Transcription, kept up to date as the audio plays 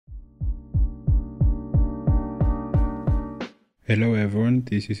Hello everyone,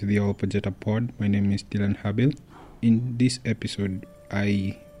 this is the Ol Pejeta Pod. My name is Dylan Habil. In this episode,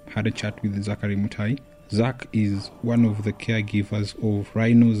 I had a chat with Zachary Mutai. Zach is one of the caregivers of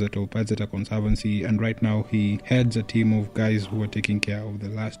rhinos at Ol Pejeta Conservancy, and right now he heads a team of guys who are taking care of the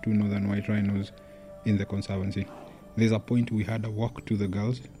last two northern white rhinos in the conservancy. There's a point we had a walk to the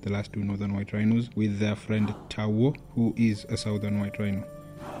girls, the last two northern white rhinos, with their friend Tawo, who is a southern white rhino.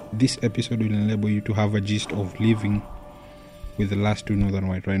 This episode will enable you to have a gist of living with the last two northern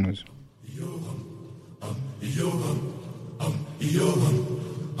white rhinos.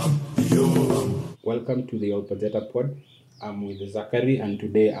 Welcome to the Ol Pejeta Pod. I'm with Zachary, and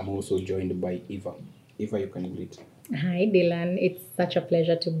today I'm also joined by Eva. Eva, you can greet. Hi, Dylan. It's such a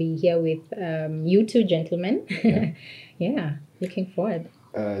pleasure to be here with you two gentlemen. Yeah. Yeah, looking forward.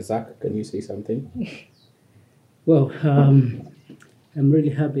 Zach, can you say something? Well, I'm really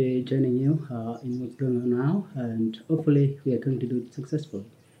happy joining you in what's going on now, and hopefully we are going to do it successfully.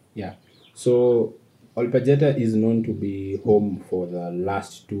 Yeah. So, Ol Pejeta is known to be home for the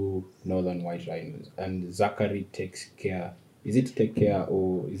last two northern white rhinos, and Zachary takes care. Is it take care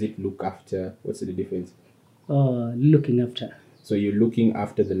or is it look after? What's the difference? Looking after. So you're looking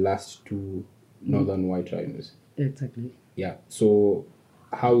after the last two northern white rhinos. Exactly. Yeah. So,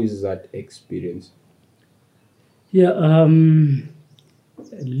 how is that experience? Yeah,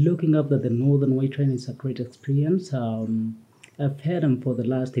 looking after the northern white rhino is a great experience. I've had them for the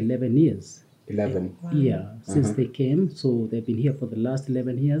last 11 years. 11. Wow. Yeah, since they came. So they've been here for the last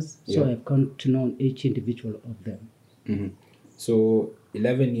 11 years. So Yeah. I've come to know each individual of them. Mm-hmm. So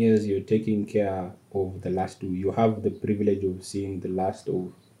 11 years you're taking care of the last two. You have the privilege of seeing the last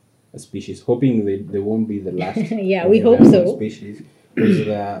of a species, hoping they won't be the last. Yeah, of we the hope last so. Species, because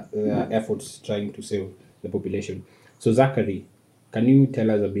there are efforts trying to save the population. So Zachary, can you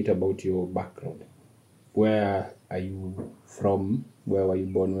tell us a bit about your background? Where are you from? Where were you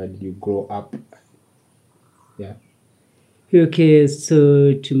born? Where did you grow up? Yeah. Okay,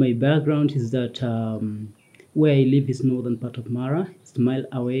 so to my background is that where I live is northern part of Mara. It's a mile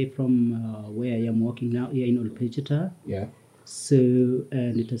away from where I am working now here in Ol Pejeta. Yeah. So,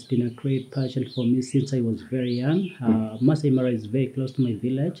 and it has been a great passion for me since I was very young. Masai Mara is very close to my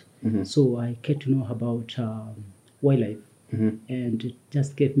village, so I get to know about wildlife, and it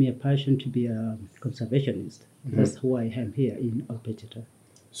just gave me a passion to be a conservationist. That's why I am here in Ol Pejeta.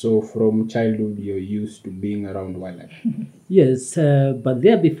 So from childhood, you're used to being around wildlife. Yes, but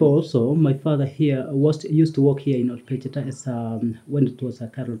there before also, my father here used to work here in Ol Pejeta as when it was a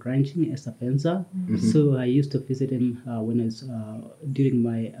cattle ranching as a fencer. So I used to visit him when I was during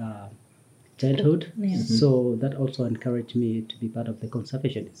my childhood. Yeah. So that also encouraged me to be part of the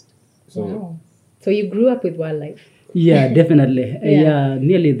conservationist. So Wow. So you grew up with wildlife. Yeah, definitely. Yeah.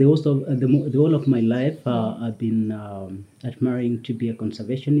 Nearly the whole of my life, I've been admiring to be a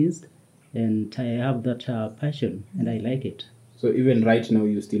conservationist, and I have that passion, and I like it. So even right now,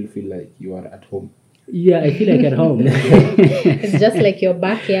 you still feel like you are at home. Yeah, I feel like at home. It's just like your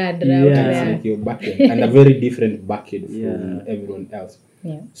backyard out Yeah. It's there. like your backyard, and a very different backyard from Yeah. everyone else.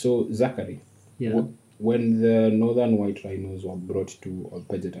 Yeah. So Zachary, Yeah. when the northern white rhinos were brought to Ol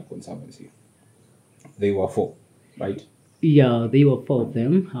Pejeta Conservancy, they were 4, right? Yeah, they were 4 of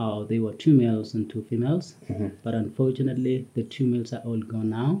them. They were 2 males and 2 females. But unfortunately, the 2 males are all gone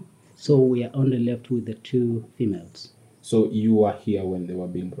now. So we are only left with the 2 females. So you were here when they were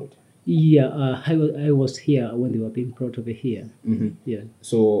being brought. Yeah, I was here when they were being brought over here. Yeah.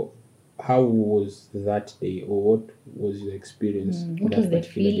 So how was that day, or what was your experience? What that was the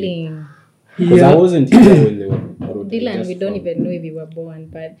particular day? feeling? Because I wasn't here when they were brought. Dylan, just we don't from- even know if you were born,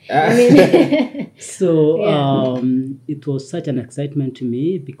 but I mean, So Yeah. it was such an excitement to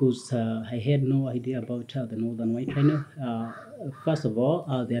me because I had no idea about the northern white rhino. First of all,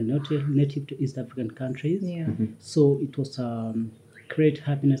 they are not native to East African countries. yeah. So it was great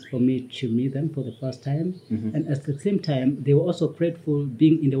happiness for me to meet them for the first time. And at the same time, they were also grateful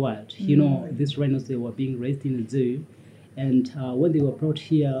being in the wild. You know, these rhinos, they were being raised in a zoo. And when they were brought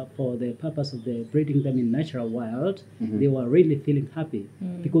here for the purpose of the breeding them in natural wild, they were really feeling happy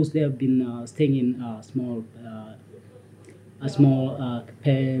because they have been staying in small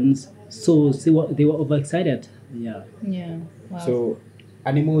pens. So they were overexcited. Yeah. Yeah. Wow. So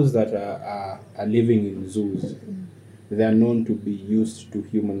animals that are living in zoos, they are known to be used to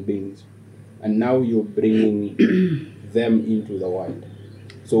human beings, and now you're bringing them into the wild.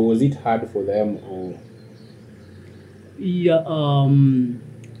 So was it hard for them, or Yeah,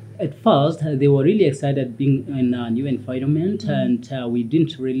 At first, they were really excited being in a new environment, and we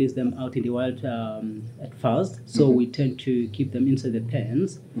didn't release them out in the wild at first. So we tend to keep them inside the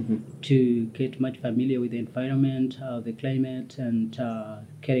pens to get much familiar with the environment, the climate, and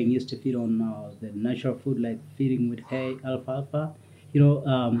getting used to feed on the natural food like feeding with hay, alfalfa.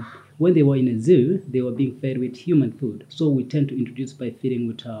 When they were in a zoo, they were being fed with human food. So we tend to introduce by feeding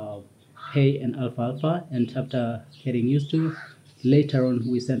with hay and alfalfa, and after getting used to, later on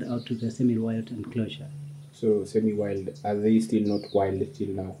we send out to the semi-wild enclosure. So semi-wild, are they still not wild till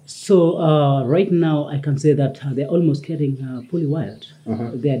now? So right now I can say that they're almost getting fully wild.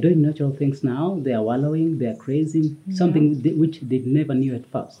 They are doing natural things now. They are wallowing, they are grazing, something which they never knew at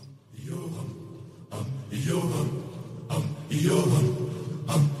first.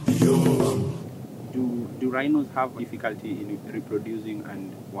 Do rhinos have difficulty in reproducing,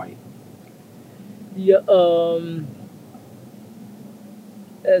 and why? Yeah,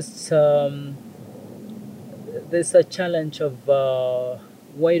 as there's a challenge of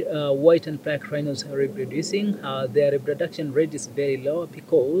white and black rhinos reproducing. Their reproduction rate is very low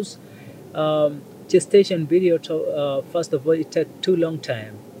because gestation period. First of all, it takes too long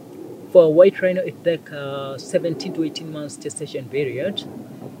time. For a white rhino, it takes 17 to 18 months gestation period,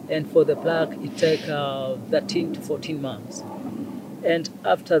 and for the black, it takes 13 to 14 months. And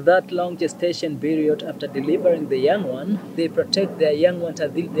after that long gestation period, after delivering the young one, they protect their young ones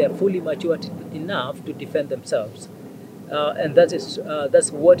until they are fully matured enough to defend themselves. And that's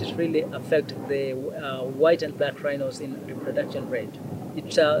what it really affects the white and black rhinos in reproduction rate.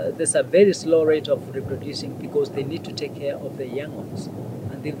 There's a very slow rate of reproducing because they need to take care of the young ones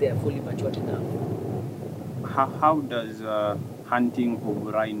until they are fully matured enough. How does hunting of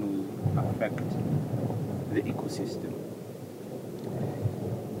rhinos affect the ecosystem?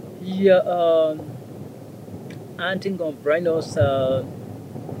 Yeah, hunting of rhinos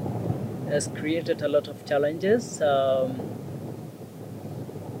has created a lot of challenges.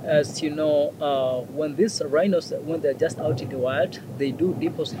 As you know, when these rhinos, when they're just out in the wild, they do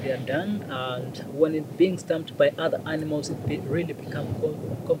deposit their dung, and when it's being stamped by other animals, it really becomes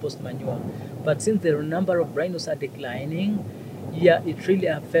compost manure. But since the number of rhinos are declining, it really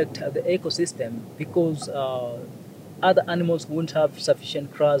affects the ecosystem because other animals won't have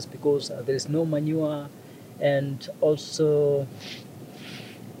sufficient grass because there is no manure, and also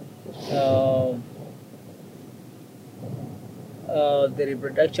the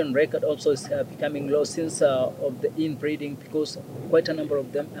reproduction record also is becoming low since of the inbreeding because quite a number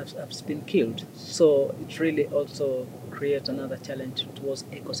of them have been killed. So it really also creates another challenge towards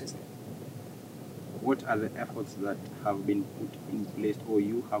ecosystem. What are the efforts that have been put in place or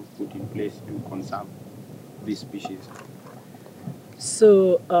you have put in place to conserve these species?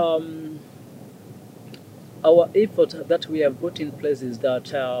 So our effort that we have put in place is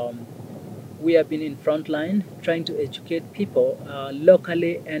that we have been in front line trying to educate people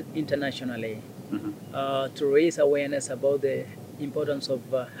locally and internationally to raise awareness about the importance of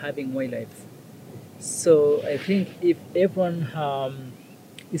having wildlife. So I think if everyone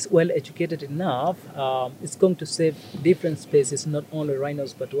is well educated enough, it's going to save different species, not only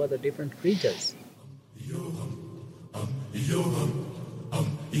rhinos, but other different creatures.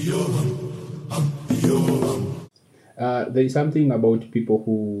 There is something about people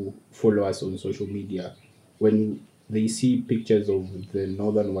who follow us on social media. When they see pictures of the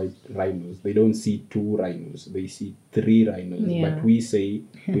northern white rhinos, they don't see 2 rhinos, they see 3 rhinos. Yeah. But we say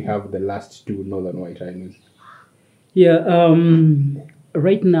we have the last 2 northern white rhinos. Yeah,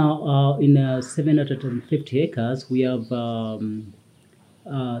 right now in 750 acres, we have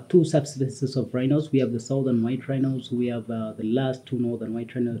 2 subspecies of rhinos. We have the southern white rhinos. We have the last 2 northern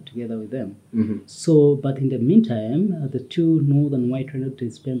white rhinos together with them. So, but in the meantime, the 2 northern white rhinos, they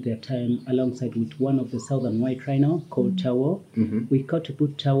spend their time alongside with one of the southern white rhino called Tawo. We got to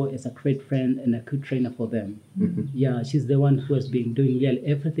put Tawo as a great friend and a good trainer for them. Yeah, she's the one who has been doing really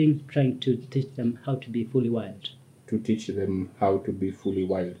everything, trying to teach them how to be fully wild. To teach them how to be fully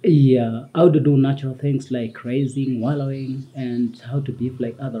wild. Yeah, how to do natural things like grazing, wallowing, and how to behave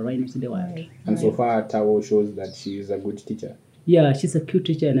like other rhinos in the wild. And so far, Tao shows that she is a good teacher. Yeah, she's a good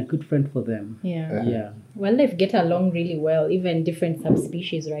teacher and a good friend for them. Yeah. Yeah. Wildlife get along really well, even different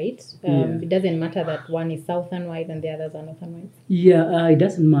subspecies, right? It doesn't matter that one is southern white and the others are northern white. Yeah, it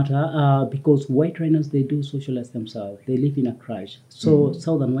doesn't matter because white rhinos, they do socialize themselves. They live in a crash. So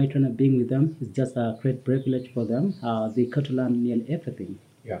southern white rhino being with them is just a great privilege for them. They got to learn nearly everything.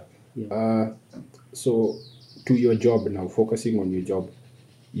 So to your job now, focusing on your job,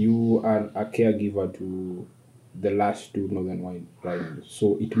 you are a caregiver to the last 2 northern white rhinos.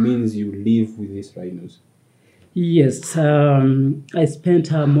 So it means you live with these rhinos. Yes, I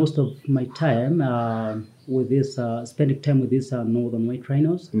spent most of my time with this, spending time with these northern white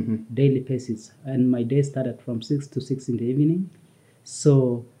rhinos, daily basis, and my day started from 6 to 6 in the evening.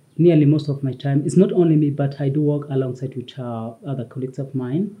 So nearly most of my time, it's not only me, but I do work alongside with other colleagues of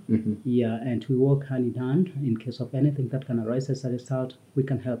mine. Yeah, and we work hand in hand. In case of anything that can arise as a result, we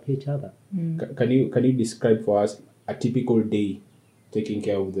can help each other. Can you describe for us a typical day taking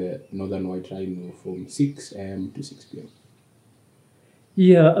care of the northern white rhino from 6 a.m. to 6 p.m.?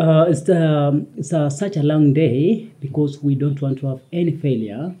 Yeah, it's such a long day because we don't want to have any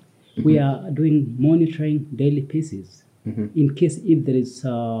failure. We are doing monitoring daily pieces. In case if there is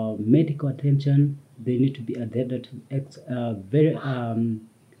medical attention, they need to be attended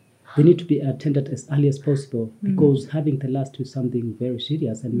they need to be attended as early as possible because having the last is something very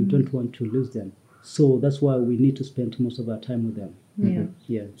serious and we don't want to lose them. So that's why we need to spend most of our time with them.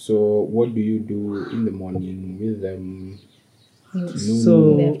 Yeah. So what do you do in the morning with them?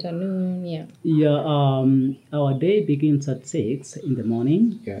 So In the afternoon, yeah. Yeah, our day begins at 6 in the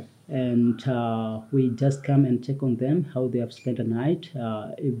morning. Yeah. And we just come and check on them, how they have spent the night,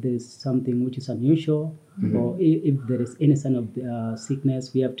 if there's something which is unusual, or if there is any sign of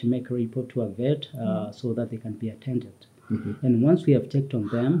sickness, we have to make a report to a vet so that they can be attended. And once we have checked on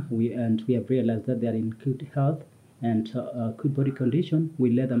them, we have realized that they are in good health and good body condition,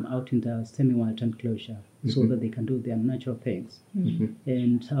 we let them out in the semi-wild enclosure so that they can do their natural things.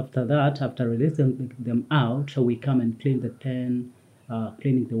 And after that, after releasing them out, we come and clean the pen,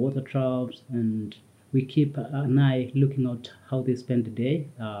 cleaning the water troughs, and we keep an eye looking out how they spend the day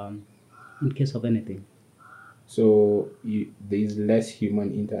in case of anything. So there is less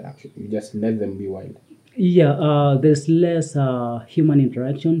human interaction. You just let them be wild. Yeah, there's less human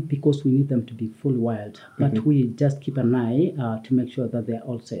interaction because we need them to be full wild, but we just keep an eye to make sure that they're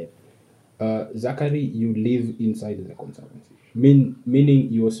all safe. Zachary, you live inside the conservancy, meaning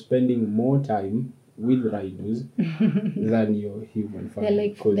you're spending more time with rhinos than your human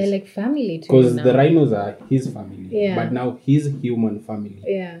family. They're like family to Because you now. the rhinos are his family, Yeah. but now his human family.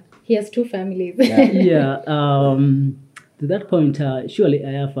 Yeah, he has two families. Yeah, to that point, surely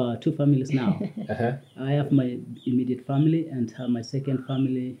I have two families now. I have my immediate family and my second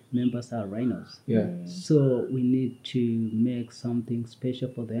family members are rhinos. Yeah. So we need to make something special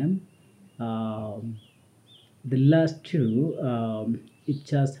for them. The last two, it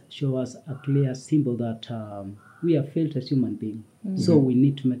just shows us a clear symbol that we are felt as human beings. So we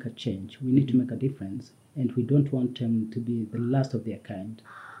need to make a change. We need to make a difference. And we don't want them to be the last of their kind.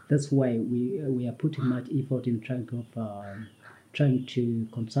 That's why we are putting much effort in trying to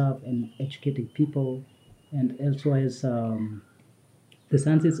conserve and educating people. And elsewise, the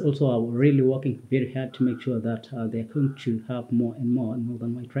scientists also are really working very hard to make sure that they're going to have more and more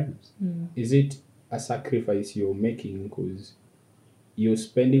northern white rhinos. Is it a sacrifice you're making because you're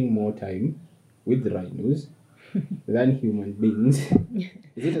spending more time with rhinos than human beings?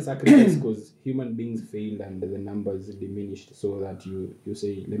 Is it a sacrifice because human beings failed and the numbers diminished so that you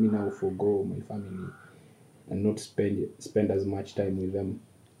say, let me now forgo my family and not spend as much time with them?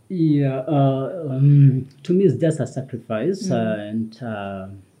 Yeah, to me it's just a sacrifice and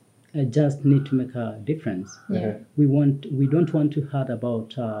I just need to make a difference. Yeah. We don't want to hear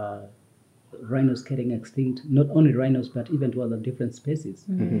about rhinos getting extinct, not only rhinos but even to other different species.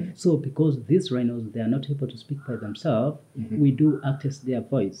 So because these rhinos, they are not able to speak by themselves, we do act as their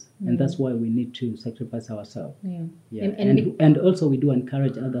voice, and that's why we need to sacrifice ourselves. Yeah. And also we do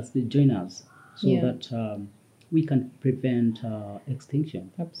encourage others to join us so Yeah. that we can prevent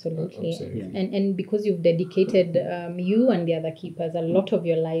extinction. Absolutely. Absolutely. And because you've dedicated you and the other keepers a lot of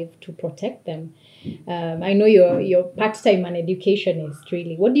your life to protect them, I know your part-time and educationist,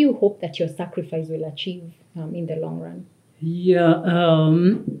 really. What do you hope that your sacrifice will achieve in the long run? Yeah,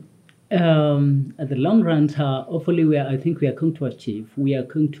 at the long run, hopefully I think we are going to achieve. We are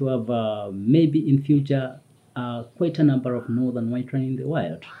going to have maybe in future quite a number of northern white rhino in the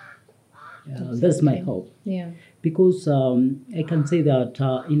wild. That's my hope. Yeah. Because I can say that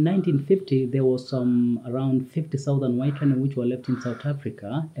in 1950 there was some around 50,000 white rhino which were left in South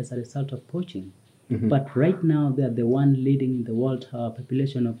Africa as a result of poaching. But right now they are the one leading in the world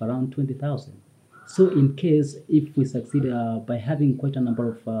population of around 20,000. So in case if we succeed by having quite a number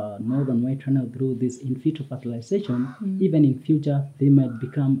of northern white rhino through this in vitro fertilization, even in future they might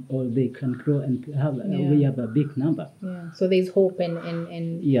become or they can grow and have we have a big number. Yeah. So there's hope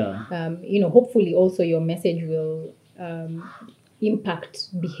and Yeah. Hopefully also your message will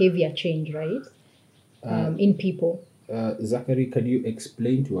impact behavior change, right? In people. Zachary, can you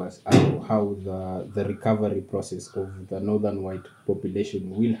explain to us how the recovery process of the northern white population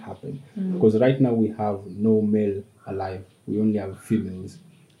will happen? Because right now we have no male alive, we only have females.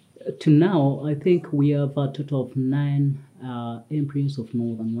 To now, I think we have a total of 9 embryos of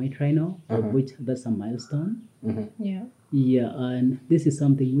northern white rhino, of which that's a milestone. Yeah. Yeah, and this is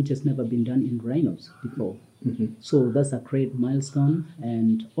something which has never been done in rhinos before. So that's a great milestone,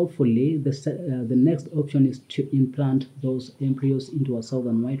 and hopefully the next option is to implant those embryos into a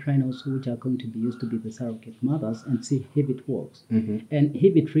southern white rhinos, which are going to be used to be the surrogate mothers, and see if it works. And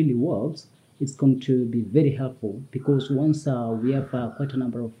if it really works, it's going to be very helpful, because once we have quite a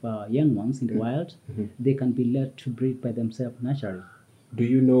number of young ones in the wild, they can be led to breed by themselves naturally. Do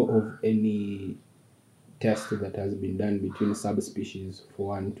you know of any test that has been done between subspecies for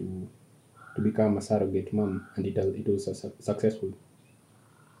one to become a surrogate mom, and it was successful?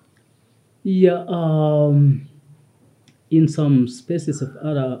 Yeah, in some species of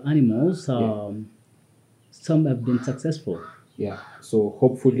other animals, some have been successful. Yeah. So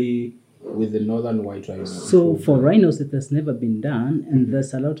hopefully with the northern white rhino. So for rhinos, it has never been done, and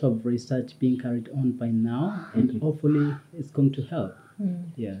there's a lot of research being carried on by now, and hopefully it's going to help.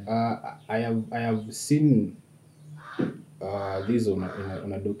 Yeah. I have seen this on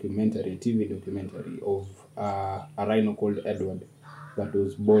a documentary, a TV documentary of a rhino called Edward that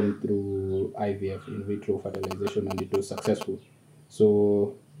was born through IVF, in vitro fertilization, and it was successful.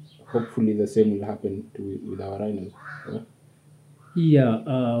 So hopefully the same will happen with our rhinos. Yeah,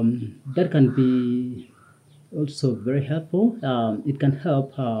 that can be also very helpful. It can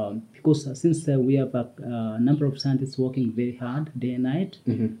help because since we have a number of scientists working very hard day and night,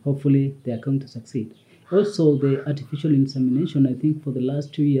 hopefully they are going to succeed. Also, the artificial insemination, I think for the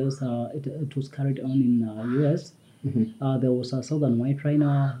last 2 years, it was carried on in US. There was a southern white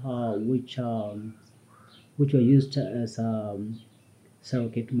rhino which were used as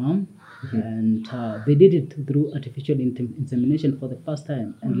surrogate mom, and they did it through artificial insemination for the first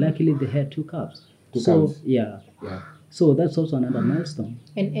time, and luckily they had 2 calves. Calves. Yeah, Yeah. so that's also another milestone.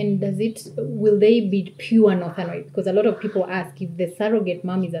 And will they be pure northern white? Because a lot of people ask, if the surrogate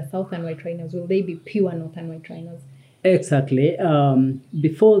mom is a southern white rhinos, will they be pure northern white rhinos? Exactly.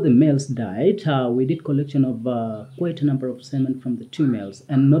 Before the males died, we did collection of quite a number of semen from the 2 males,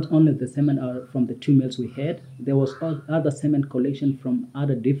 and not only the semen from the 2 males we had, there was other semen collection from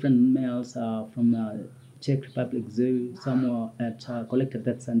other different males from Czech Republic Zoo, somewhere collected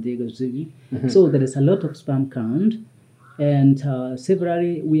at San Diego Zoo. So there is a lot of sperm count, and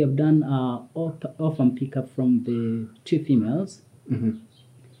severally we have done orphan pickup from the 2 females.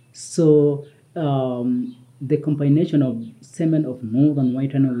 So the combination of semen of northern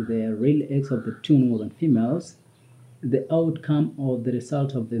white rhino with the real eggs of the 2 northern females, the outcome of the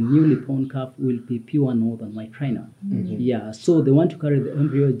result of the newly born calf will be pure northern white rhino. Yeah, so the one to carry the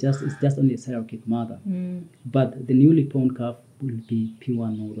embryo is just only a surrogate mother, but the newly born calf will be pure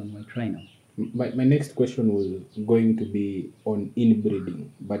northern white rhino. My next question was going to be on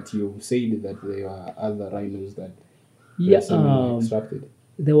inbreeding, but you've said that there are other rhinos that were semen extracted.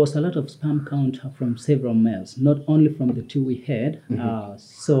 There was a lot of sperm count from several males, not only from the 2 we had.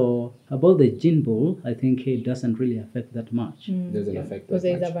 So about the gene pool, I think it doesn't really affect that much. Doesn't affect that Because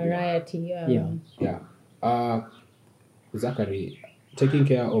there's much. a variety. Yeah. Zachary, taking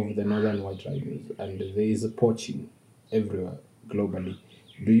care of the northern white rhinos, and there is poaching everywhere globally.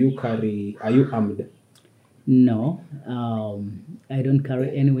 Are you armed? No, I don't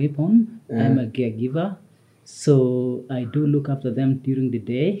carry any weapon. I'm a caregiver. So I do look after them during the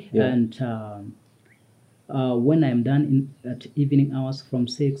day, and when I'm done at evening hours from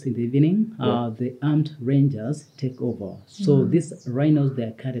 6 in the evening, the armed rangers take over. So these rhinos, they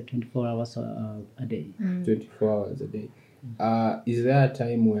are carried 24 hours a day. 24 hours a day. Is there a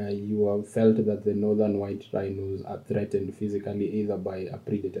time where you have felt that the northern white rhinos are threatened physically, either by a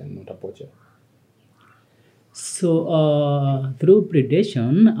predator and not a poacher? So through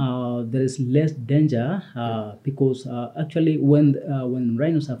predation, there is less danger because actually when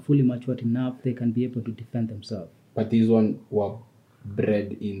rhinos are fully matured enough, they can be able to defend themselves. But these ones were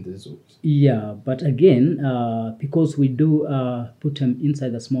bred in the zoos. Yeah, but again, because we do put them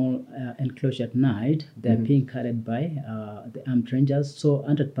inside a small enclosure at night, they're being carried by the armed rangers. So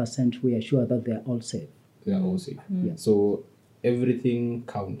 100% we are sure that they are all safe. They are all safe. Yeah. So everything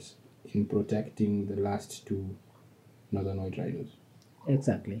counts in protecting the last 2 northern white rhinos.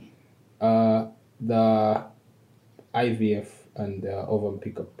 Exactly. The IVF and the ovum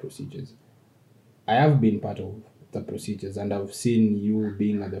pickup procedures. I have been part of the procedures, and I've seen you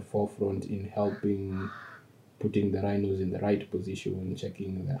being at the forefront in helping putting the rhinos in the right position,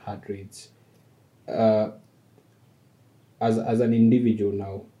 checking the heart rates. as an individual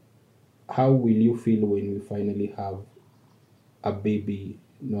now, how will you feel when we finally have a baby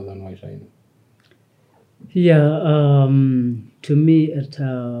northern white rhino? Yeah, to me,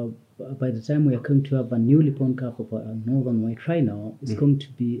 by the time we are going to have a newly born calf of a northern white rhino, it's going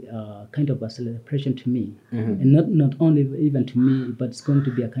to be kind of a celebration to me. And not only even to me, but it's going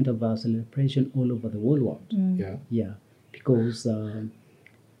to be a kind of a celebration all over the whole world. Yeah, because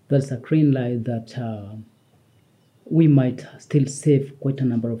that's a green light that we might still save quite a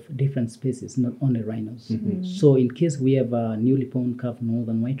number of different species, not only rhinos. So in case we have a newly born calf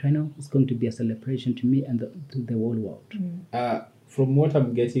northern white rhino, it's going to be a celebration to me and to the whole world. From what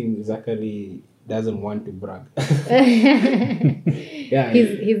I'm getting, Zachary doesn't want to brag.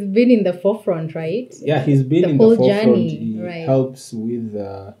 He's been in the forefront, right? Yeah, he's been in whole the forefront. journey, He right. helps with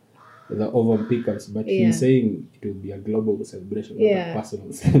the ovum pickups, but he's saying it will be a global celebration, not a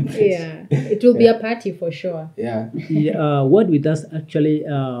personal celebration. Yeah, it will be a party for sure. What we does actually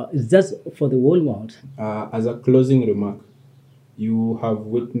is just for the whole world. As a closing remark, you have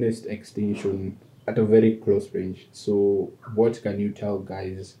witnessed extinction at a very close range. So what can you tell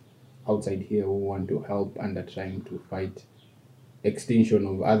guys outside here who want to help and are trying to fight extinction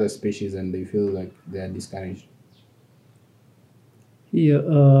of other species and they feel like they are discouraged? Yeah,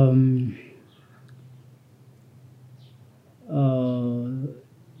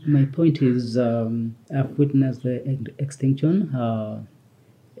 my point is I've witnessed the extinction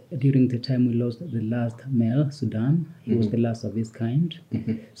during the time we lost the last male, Sudan. He was the last of his kind.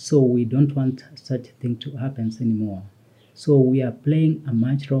 So we don't want such a thing to happen anymore. So we are playing a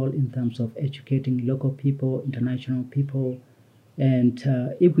major role in terms of educating local people, international people. And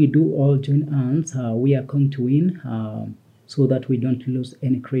if we do all join hands, we are going to win so that we don't lose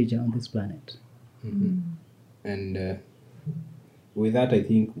any creature on this planet. And with that, I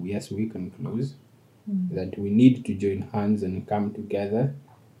think, yes, we can close. That we need to join hands and come together.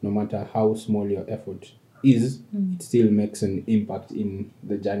 No matter how small your effort is, it still makes an impact in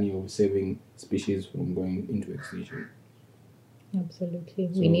the journey of saving species from going into extinction. Absolutely.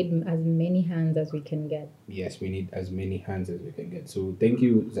 So, we need as many hands as we can get. Yes, we need as many hands as we can get. So thank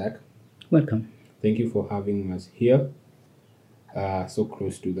you, Zach. Welcome. Thank you for having us here, so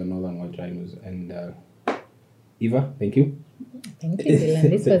close to the northern white rhinos. And Eva, thank you. Thank you, Dylan.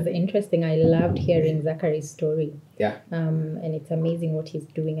 This was interesting. I loved hearing Zachary's story. Yeah. And it's amazing what he's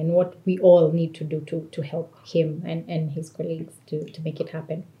doing and what we all need to do to help him and his colleagues to make it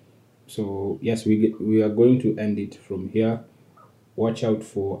happen. So, yes, we are going to end it from here. Watch out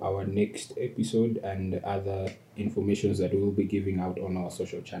for our next episode and other informations that we will be giving out on our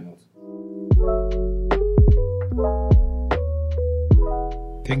social channels.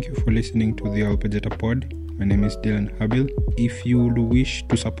 Thank you for listening to the Ol Pejeta Pod. My name is Dylan Habil. If you wish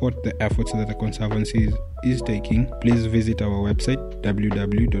to support the efforts that the Conservancy is taking, please visit our website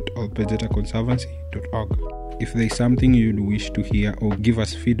www.olpejetaconservancy.org. If there is something you'd wish to hear or give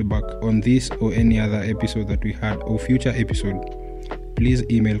us feedback on this or any other episode that we had or future episode, please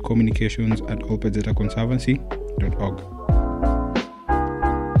email communications@olpejetaconservancy.org.